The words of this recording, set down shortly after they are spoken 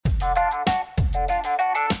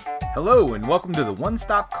Hello, and welcome to the One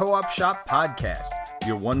Stop Co-op Shop podcast,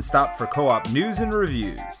 your one stop for co-op news and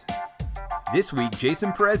reviews. This week,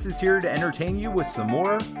 Jason Perez is here to entertain you with some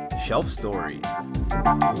more Shelf Stories.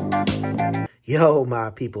 Yo,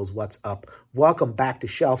 my peoples, what's up? Welcome back to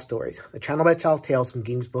Shelf Stories, the channel that tells tales from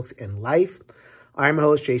games, books, and life. I'm your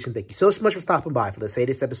host, Jason. Thank you so much for stopping by for this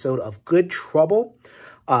latest episode of Good Trouble.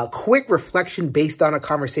 A quick reflection based on a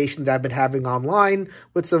conversation that I've been having online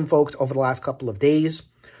with some folks over the last couple of days.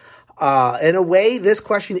 In a way, this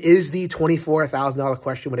question is the $24,000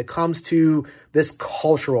 question when it comes to this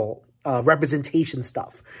cultural representation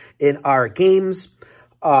stuff in our games.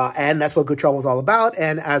 And that's what Good Trouble is all about.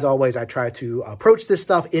 And as always, I try to approach this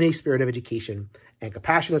stuff in a spirit of education and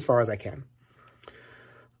compassion as far as I can.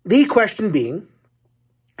 The question being,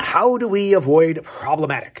 how do we avoid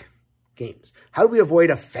problematic games? How do we avoid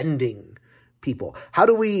offending people? How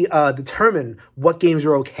do we determine what games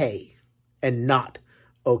are okay and not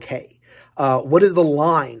okay? What is the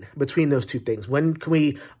line between those two things? When can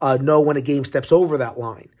we know when a game steps over that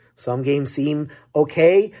line? Some games seem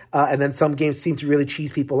okay, and then some games seem to really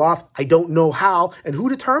cheese people off. I don't know how, and who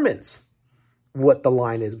determines what the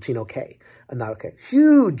line is between okay and not okay?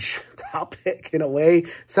 Huge topic, in a way,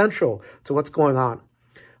 central to what's going on.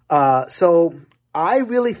 So I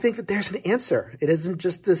really think that there's an answer. It isn't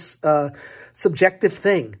just this subjective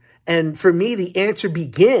thing. And for me, the answer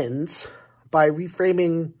begins by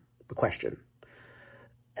reframing the question.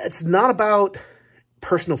 It's not about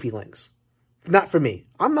personal feelings. Not for me.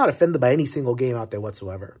 I'm not offended by any single game out there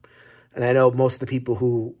whatsoever. And I know most of the people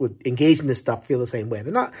who would engage in this stuff feel the same way.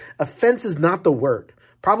 Offense is not the word.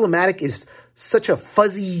 Problematic is such a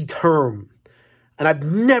fuzzy term. And I've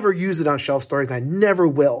never used it on Shelf Stories, and I never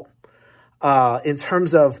will. In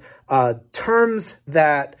terms of terms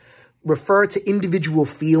that refer to individual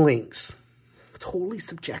feelings. Totally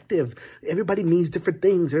subjective. Everybody means different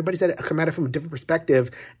things. Everybody's come at it from a different perspective.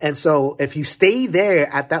 And so if you stay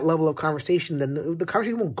there at that level of conversation, then the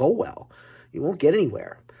conversation won't go well. You won't get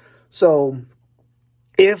anywhere. So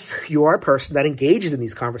if you are a person that engages in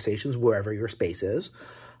these conversations, wherever your space is,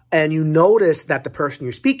 and you notice that the person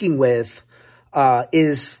you're speaking with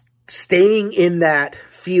is staying in that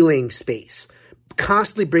feeling space,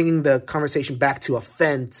 constantly bringing the conversation back to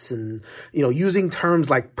offense and, using terms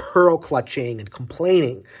like pearl clutching and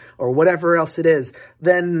complaining or whatever else it is,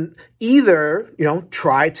 then either,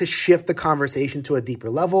 try to shift the conversation to a deeper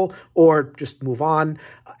level or just move on.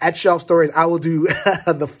 At Shelf Stories, I will do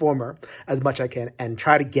the former as much as I can and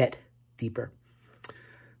try to get deeper.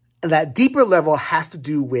 And that deeper level has to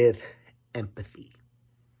do with empathy.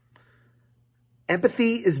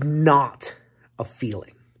 Empathy is not a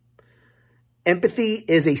feeling. Empathy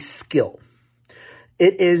is a skill.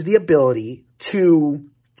 It is the ability to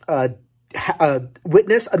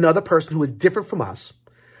witness another person who is different from us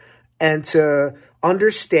and to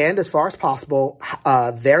understand as far as possible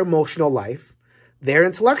their emotional life, their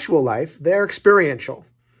intellectual life, their experiential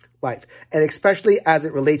life, and especially as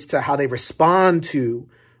it relates to how they respond to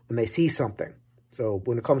when they see something. So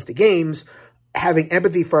when it comes to games, having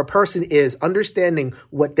empathy for a person is understanding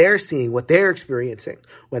what they're seeing, what they're experiencing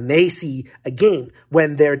when they see a game,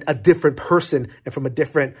 when they're a different person and from a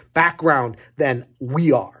different background than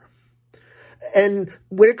we are. And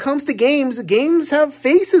when it comes to games have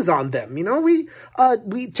faces on them.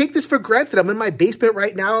 We take this for granted. I'm in my basement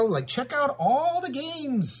right now, like, check out all the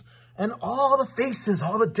games and all the faces,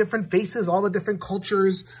 all the different faces, all the different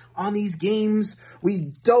cultures on these games.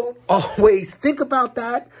 We don't always think about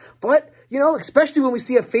that, but especially when we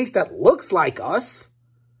see a face that looks like us,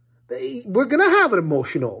 we're going to have an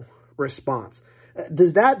emotional response.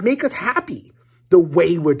 Does that make us happy? The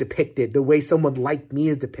way we're depicted, the way someone like me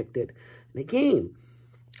is depicted in a game.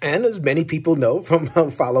 And as many people know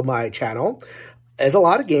from follow my channel, there's a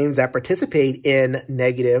lot of games that participate in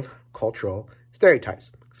negative cultural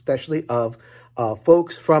stereotypes, especially of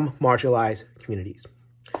folks from marginalized communities.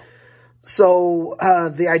 So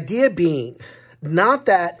the idea being not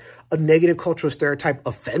that a negative cultural stereotype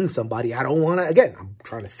offends somebody. I don't want to, again, I'm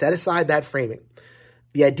trying to set aside that framing.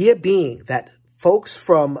 The idea being that folks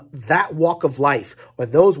from that walk of life or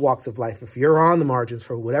those walks of life, if you're on the margins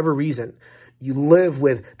for whatever reason, you live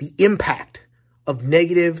with the impact of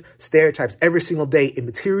negative stereotypes every single day. It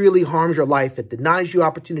materially harms your life. It denies you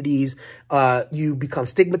opportunities. You become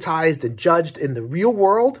stigmatized and judged in the real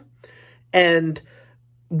world. And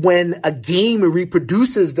when a game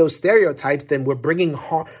reproduces those stereotypes, then we're bringing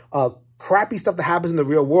crappy stuff that happens in the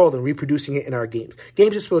real world and reproducing it in our games.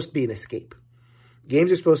 Games are supposed to be an escape. Games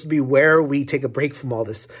are supposed to be where we take a break from all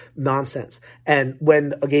this nonsense. And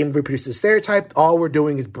when a game reproduces a stereotype, all we're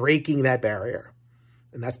doing is breaking that barrier.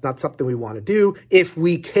 And that's not something we want to do if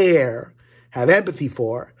we care, have empathy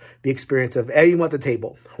for the experience of anyone at the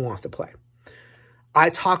table who wants to play. I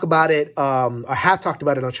talk about it, I have talked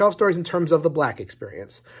about it on Shelf Stories in terms of the Black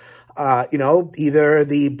experience. Either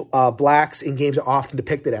the Blacks in games are often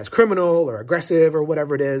depicted as criminal or aggressive or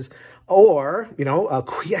whatever it is, or, a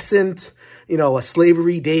quiescent, a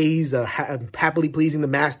slavery days, happily pleasing the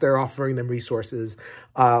master, offering them resources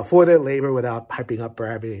for their labor without hyping up or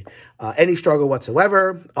having any struggle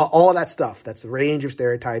whatsoever. All of that stuff. That's the range of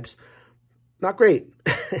stereotypes. Not great.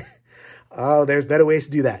 There's better ways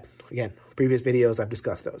to do that. Again, previous videos, I've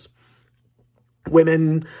discussed those.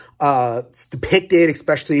 Women depicted,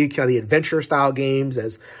 especially kind of the adventure style games,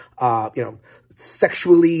 as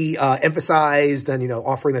sexually emphasized, and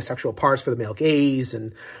offering their sexual parts for the male gaze,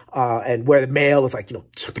 and where the male is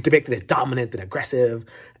depicted as dominant and aggressive,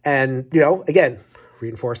 and again,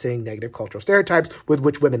 reinforcing negative cultural stereotypes with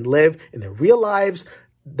which women live in their real lives.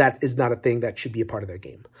 That is not a thing that should be a part of their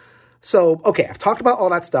game. So, okay, I've talked about all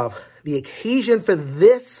that stuff. The occasion for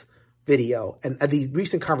this video and these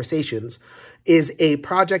recent conversations is a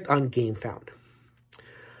project on GameFound.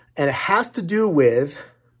 And it has to do with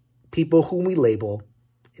people whom we label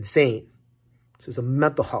insane. This is a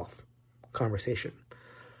mental health conversation.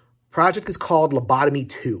 Project is called Lobotomy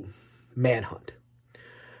 2, Manhunt.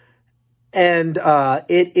 And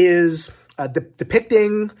it is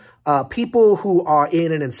depicting people who are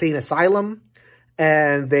in an insane asylum,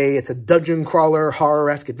 and it's a dungeon crawler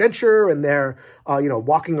horror-esque adventure, and they're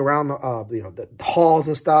walking around the halls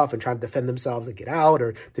and stuff and trying to defend themselves and get out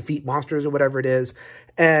or defeat monsters or whatever it is.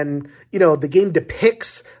 And the game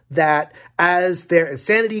depicts that as their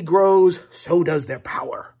insanity grows, so does their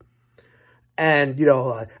power. And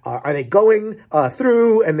are they going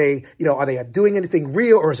through, and are they doing anything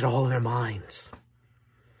real, or is it all in their minds?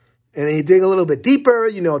 And then you dig a little bit deeper,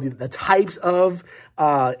 the types of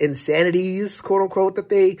insanities, quote unquote, that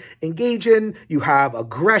they engage in. You have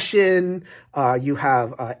aggression, you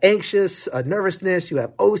have anxious nervousness, you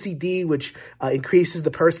have OCD, which increases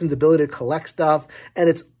the person's ability to collect stuff. And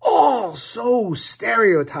it's all so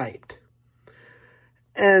stereotyped.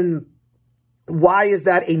 And why is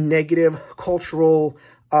that a negative cultural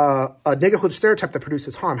stereotype that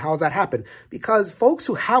produces harm? How does that happen? Because folks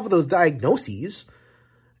who have those diagnoses,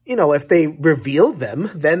 if they reveal them,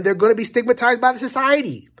 then they're going to be stigmatized by the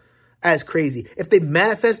society as crazy. If they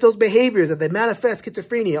manifest those behaviors, if they manifest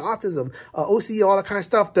schizophrenia, autism, OCD, all that kind of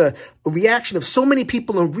stuff, the reaction of so many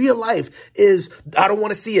people in real life is, I don't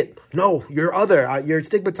want to see it. No, you're other. You're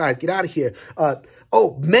stigmatized. Get out of here.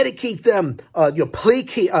 Medicate them.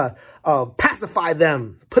 Placate, pacify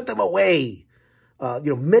them. Put them away.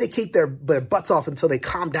 Medicate their butts off until they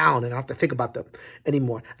calm down and don't have to think about them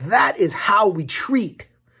anymore. That is how we treat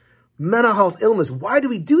mental health illness. Why do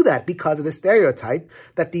we do that? Because of the stereotype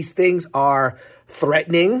that these things are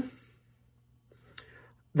threatening,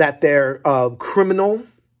 that they're criminal,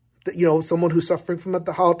 that, someone who's suffering from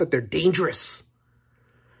mental health, that they're dangerous.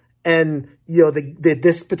 And,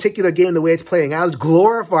 this particular game, the way it's playing out is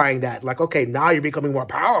glorifying that. Like, okay, now you're becoming more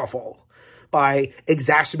powerful by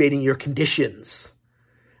exacerbating your conditions.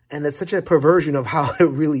 And it's such a perversion of how it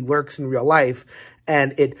really works in real life.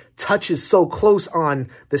 And it touches so close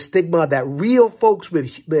on the stigma that real folks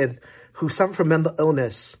who suffer from mental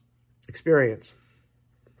illness experience.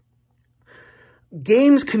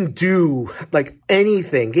 Games can do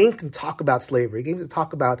anything. Games can talk about slavery. Games can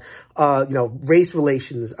talk about race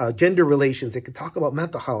relations, gender relations. It can talk about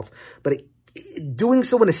mental health, but doing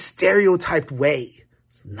so in a stereotyped way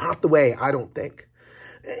is not the way, I don't think.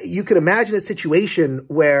 You can imagine a situation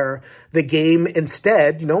where the game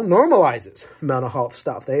instead, normalizes mental health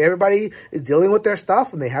stuff. Everybody is dealing with their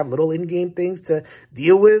stuff, and they have little in-game things to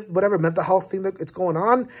deal with whatever mental health thing that's going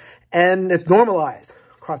on, and it's normalized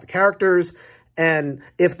across the characters. And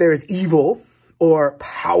if there's evil or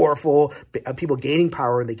powerful people gaining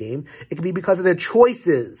power in the game, it can be because of their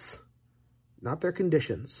choices, not their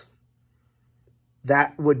conditions.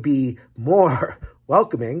 That would be more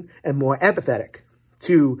welcoming and more empathetic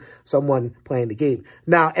to someone playing the game.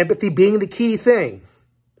 Now, empathy being the key thing.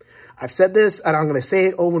 I've said this, and I'm going to say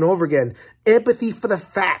it over and over again. Empathy for the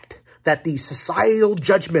fact that the societal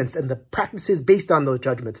judgments and the practices based on those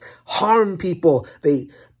judgments harm people. They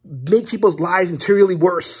make people's lives materially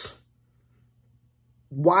worse.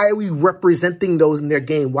 Why are we representing those in their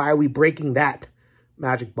game? Why are we breaking that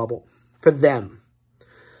magic bubble for them?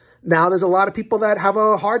 Now, there's a lot of people that have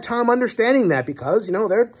a hard time understanding that because,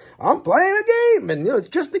 I'm playing a game and, it's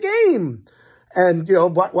just a game. And,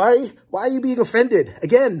 why are you being offended?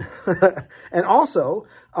 Again, and also,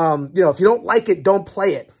 if you don't like it, don't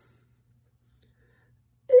play it.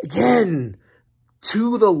 Again,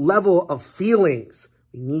 to the level of feelings.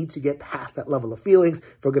 We need to get past that level of feelings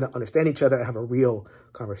if we're going to understand each other and have a real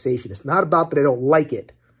conversation. It's not about that I don't like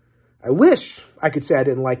it. I wish I could say I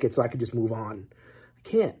didn't like it so I could just move on. I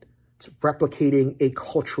can't. It's replicating a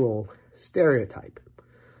cultural stereotype.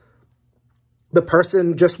 The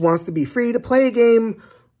person just wants to be free to play a game.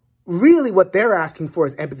 Really what they're asking for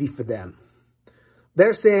is empathy for them.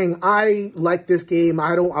 They're saying, I like this game.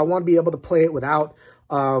 I want to be able to play it without,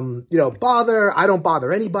 bother. I don't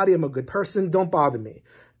bother anybody. I'm a good person. Don't bother me.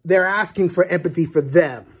 They're asking for empathy for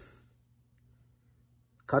them.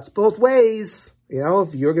 Cuts both ways.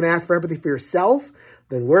 If you're going to ask for empathy for yourself,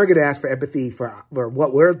 then we're going to ask for empathy for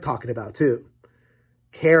what we're talking about too.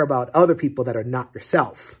 Care about other people that are not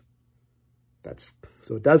yourself.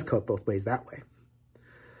 So it does cut both ways that way.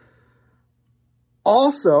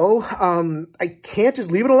 Also, I can't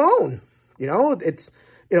just leave it alone. It's,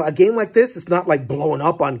 a game like this, it's not like blowing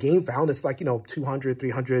up on GameFound. It's like, 200,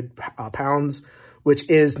 300 pounds, which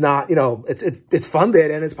is not, it's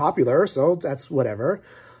funded and it's popular. So that's whatever.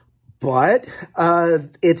 But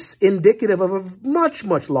it's indicative of a much,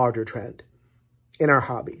 much larger trend in our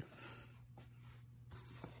hobby.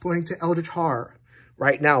 Pointing to Eldritch Horror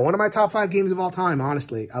right now. One of my top 5 games of all time,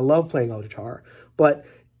 honestly. I love playing Eldritch Horror. But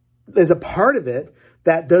there's a part of it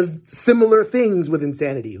that does similar things with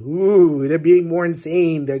insanity. Ooh, they're being more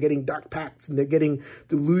insane. They're getting dark pacts and they're getting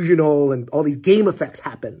delusional and all these game effects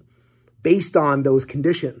happen based on those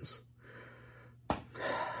conditions.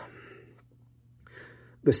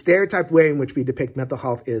 The stereotyped way in which we depict mental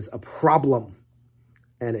health is a problem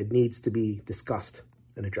and it needs to be discussed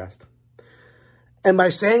and addressed. And by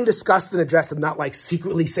saying discussed and addressed, I'm not like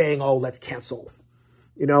secretly saying, oh, let's cancel.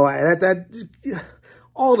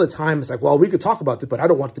 All the time, it's like, well, we could talk about it, but I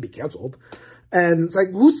don't want it to be canceled. And it's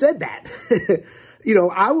like, who said that?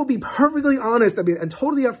 I will be perfectly honest. And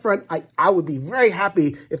totally upfront. I would be very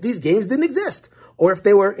happy if these games didn't exist or if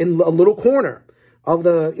they were in a little corner of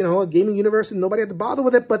the, gaming universe and nobody had to bother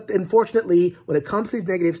with it. But unfortunately, when it comes to these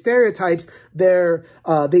negative stereotypes,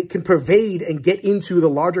 they can pervade and get into the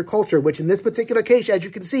larger culture, which in this particular case, as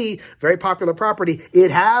you can see, very popular property,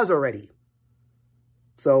 it has already.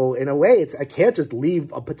 So in a way, I can't just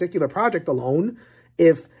leave a particular project alone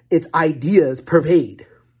if its ideas pervade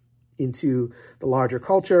into the larger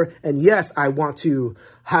culture. And yes, I want to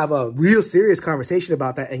have a real serious conversation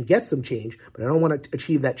about that and get some change, but I don't want to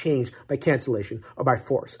achieve that change by cancellation or by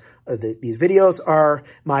force. These videos are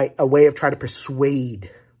a way of trying to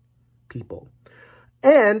persuade people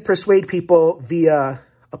and persuade people via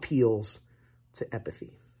appeals to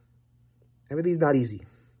empathy. Empathy is not easy.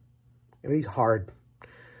 Empathy is hard.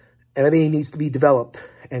 Empathy needs to be developed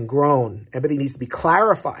and grown. Empathy needs to be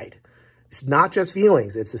clarified. It's not just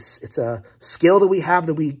feelings. It's a skill that we have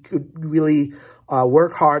that we could really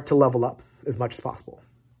work hard to level up as much as possible.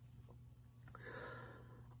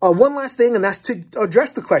 One last thing, and that's to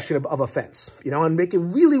address the question of offense, and make it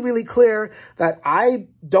really, really clear that I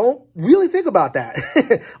don't really think about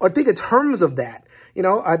that or think in terms of that.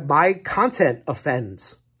 My content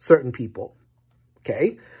offends certain people.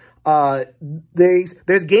 Okay.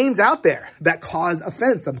 There's games out there that cause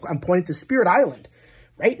offense. I'm pointing to Spirit Island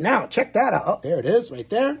right now. Check that out. Oh, there it is right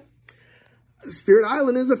there. Spirit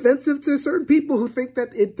Island is offensive to certain people who think that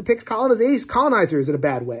it depicts colonizers in a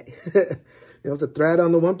bad way. It's a thread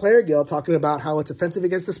on the One Player Guild talking about how it's offensive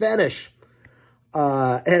against the Spanish.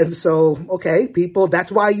 And so, okay, people,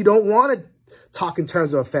 that's why you don't want to talk in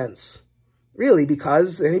terms of offense. Really,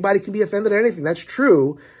 because anybody can be offended at anything. That's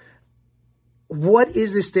true. What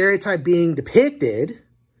is the stereotype being depicted?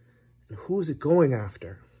 And who is it going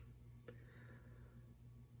after?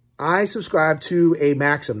 I subscribe to a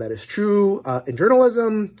maxim that is true in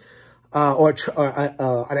journalism or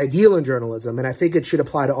an ideal in journalism, and I think it should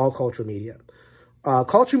apply to all cultural media.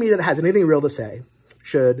 Cultural media that has anything real to say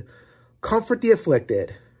should comfort the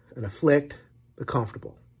afflicted and afflict the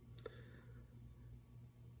comfortable.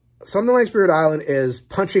 Something like Spirit Island is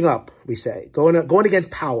punching up, we say, going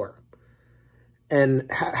against power and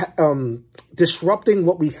disrupting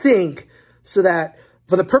what we think so that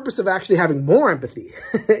for the purpose of actually having more empathy,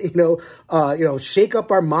 shake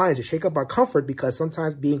up our minds and shake up our comfort, because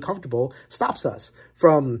sometimes being comfortable stops us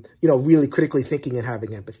from, really critically thinking and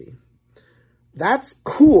having empathy. That's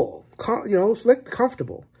cool. Afflict the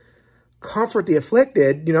comfortable. Comfort the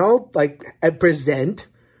afflicted, and present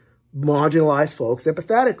marginalized folks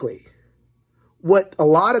empathetically. What a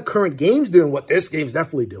lot of current games do, and what this game's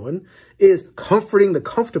definitely doing, is comforting the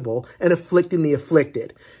comfortable and afflicting the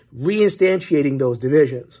afflicted, reinstantiating those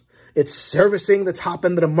divisions. It's servicing the top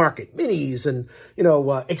end of the market, minis and,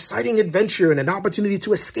 exciting adventure and an opportunity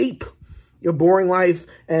to escape your boring life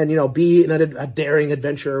and, be in a daring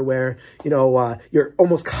adventure where, you're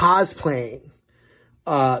almost cosplaying,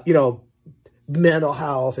 mental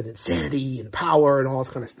health and insanity and power and all this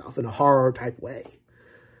kind of stuff in a horror type way.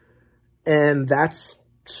 And that's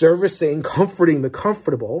servicing, comforting the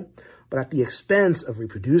comfortable, but at the expense of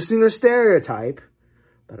reproducing a stereotype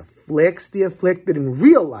that afflicts the afflicted in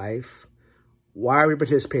real life. Why are we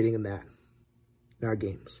participating in that in our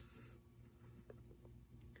games?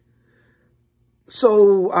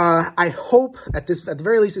 So I hope at the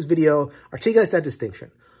very least, this video articulates that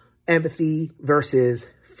distinction. Empathy versus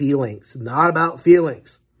feelings. Not about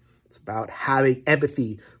feelings. It's about having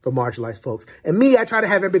empathy for marginalized folks. And me, I try to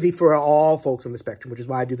have empathy for all folks on the spectrum, which is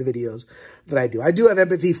why I do the videos that I do. I do have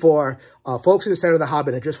empathy for folks in the center of the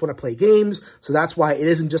hobby that just want to play games. So that's why it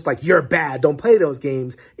isn't just like, you're bad, don't play those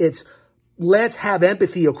games. It's, let's have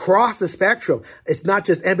empathy across the spectrum. It's not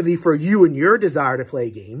just empathy for you and your desire to play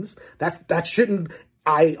games. That shouldn't,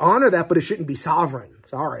 I honor that, but it shouldn't be sovereign.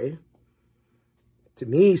 Sorry. To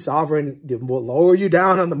me, sovereign, the more lower you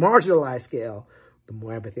down on the marginalized scale, the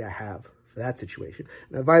more empathy I have for that situation.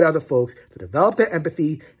 And I invite other folks to develop their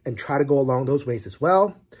empathy and try to go along those ways as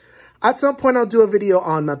well. At some point, I'll do a video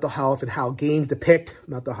on mental health and how games depict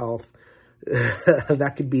mental health.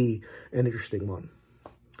 That could be an interesting one.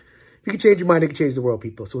 If you can change your mind, it can change the world,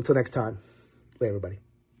 people. So until next time, bye, everybody.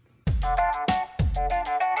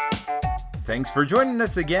 Thanks for joining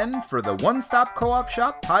us again for the One Stop Co-op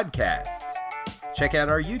Shop podcast. Check out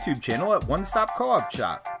our YouTube channel at One Stop Co-op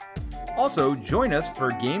Shop. Also, join us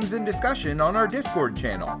for games and discussion on our Discord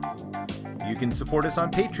channel. You can support us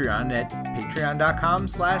on Patreon at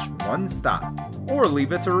patreon.com/onestop or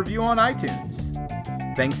leave us a review on iTunes.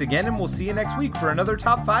 Thanks again, and we'll see you next week for another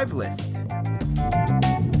Top 5 list.